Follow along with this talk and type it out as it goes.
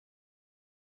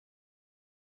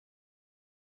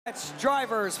It's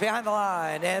drivers behind the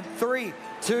line, and 3,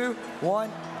 2,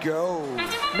 1, go.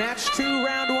 Match 2,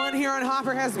 round 1 here on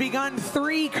Hopper has begun.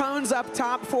 3 cones up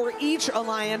top for each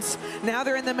alliance. Now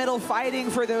they're in the middle fighting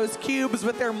for those cubes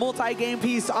with their multi-game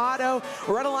piece auto.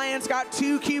 Red Alliance got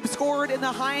 2 cubes scored in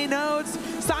the high nodes.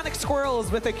 Sonic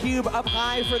Squirrels with a cube up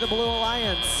high for the Blue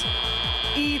Alliance.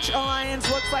 Each alliance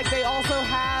looks like they also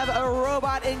have a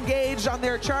robot engaged on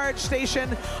their charge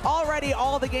station. Already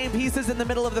all the game pieces in the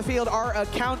middle of the field are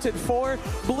accounted for.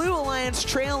 Blue Alliance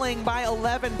trailing by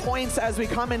 11 points as we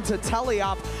come into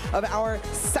teleop of our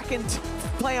second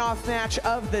playoff match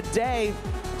of the day.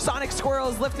 Sonic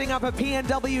Squirrels lifting up a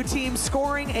PNW team,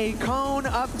 scoring a cone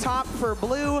up top for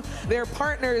blue. Their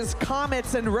partners,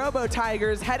 Comets and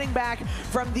Robotigers, heading back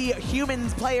from the human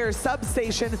player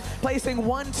substation, placing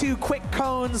 1-2 quick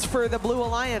cones for the Blue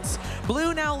Alliance.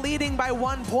 Blue now leading by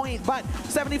 1 point, but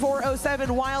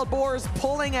 7407 Wild Boars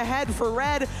pulling ahead for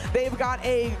red. They've got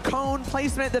a cone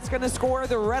placement that's going to score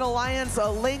the Red Alliance a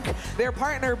link. Their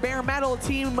partner, Bare Metal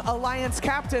Team Alliance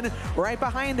captain, right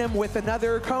behind him with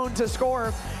another cone to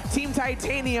score. Team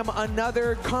Titanium,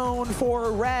 another cone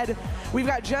for red. We've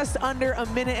got just under a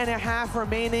minute and a half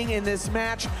remaining in this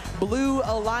match. Blue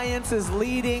Alliance is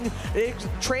leading,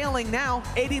 trailing now,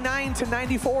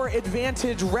 89-94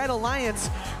 advantage Red Alliance.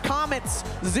 Comets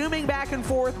zooming back and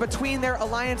forth between their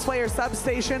Alliance player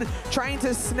substation, trying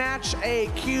to snatch a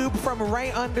cube from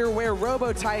right under where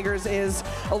Robotigers is.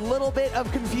 A little bit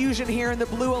of confusion here in the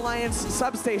Blue Alliance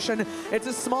substation. It's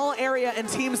a small area and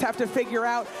teams have to figure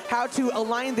out how to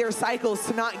align their cycles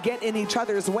to not get in each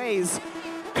other's ways.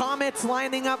 Comets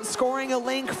lining up, scoring a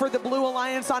link for the Blue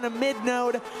Alliance on a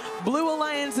mid-node. Blue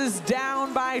Alliance is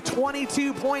down by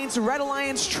 22 points. Red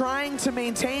Alliance trying to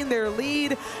maintain their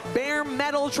lead. Bare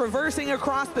Metal traversing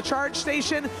across the charge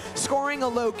station, scoring a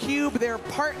low cube. Their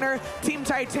partner, Team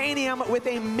Titanium, with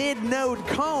a mid-node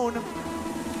cone.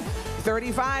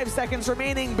 35 seconds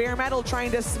remaining. Bare Metal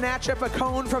trying to snatch up a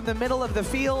cone from the middle of the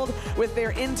field with their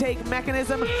intake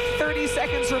mechanism. 30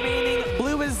 seconds remaining.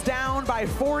 Blue is down by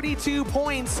 42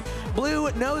 points. Blue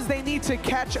knows they need to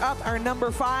catch up. Our number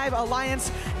 5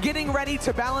 Alliance getting ready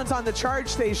to balance on the charge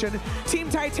station. Team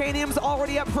Titanium's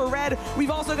already up for red. We've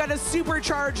also got a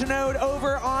supercharge node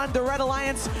over on the Red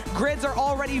Alliance. Grids are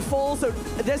already full, so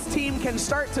this team can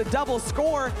start to double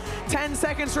score. 10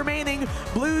 seconds remaining.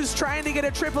 Blue's trying to get a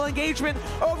triple engagement.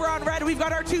 Over on red, we've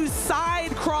got our 2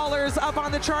 side crawlers up on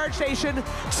the charge station.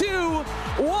 2,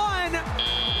 1.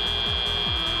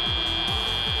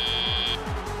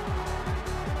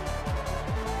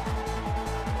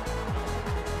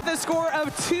 The score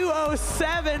of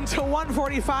 207 to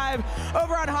 145.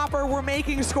 Over on Hopper, we're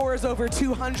making scores over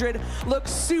 200.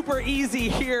 Looks super easy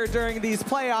here during these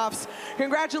playoffs.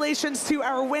 Congratulations to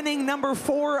our winning number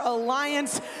 4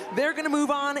 Alliance. They're going to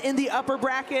move on in the upper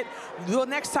bracket. The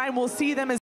next time we'll see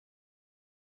them is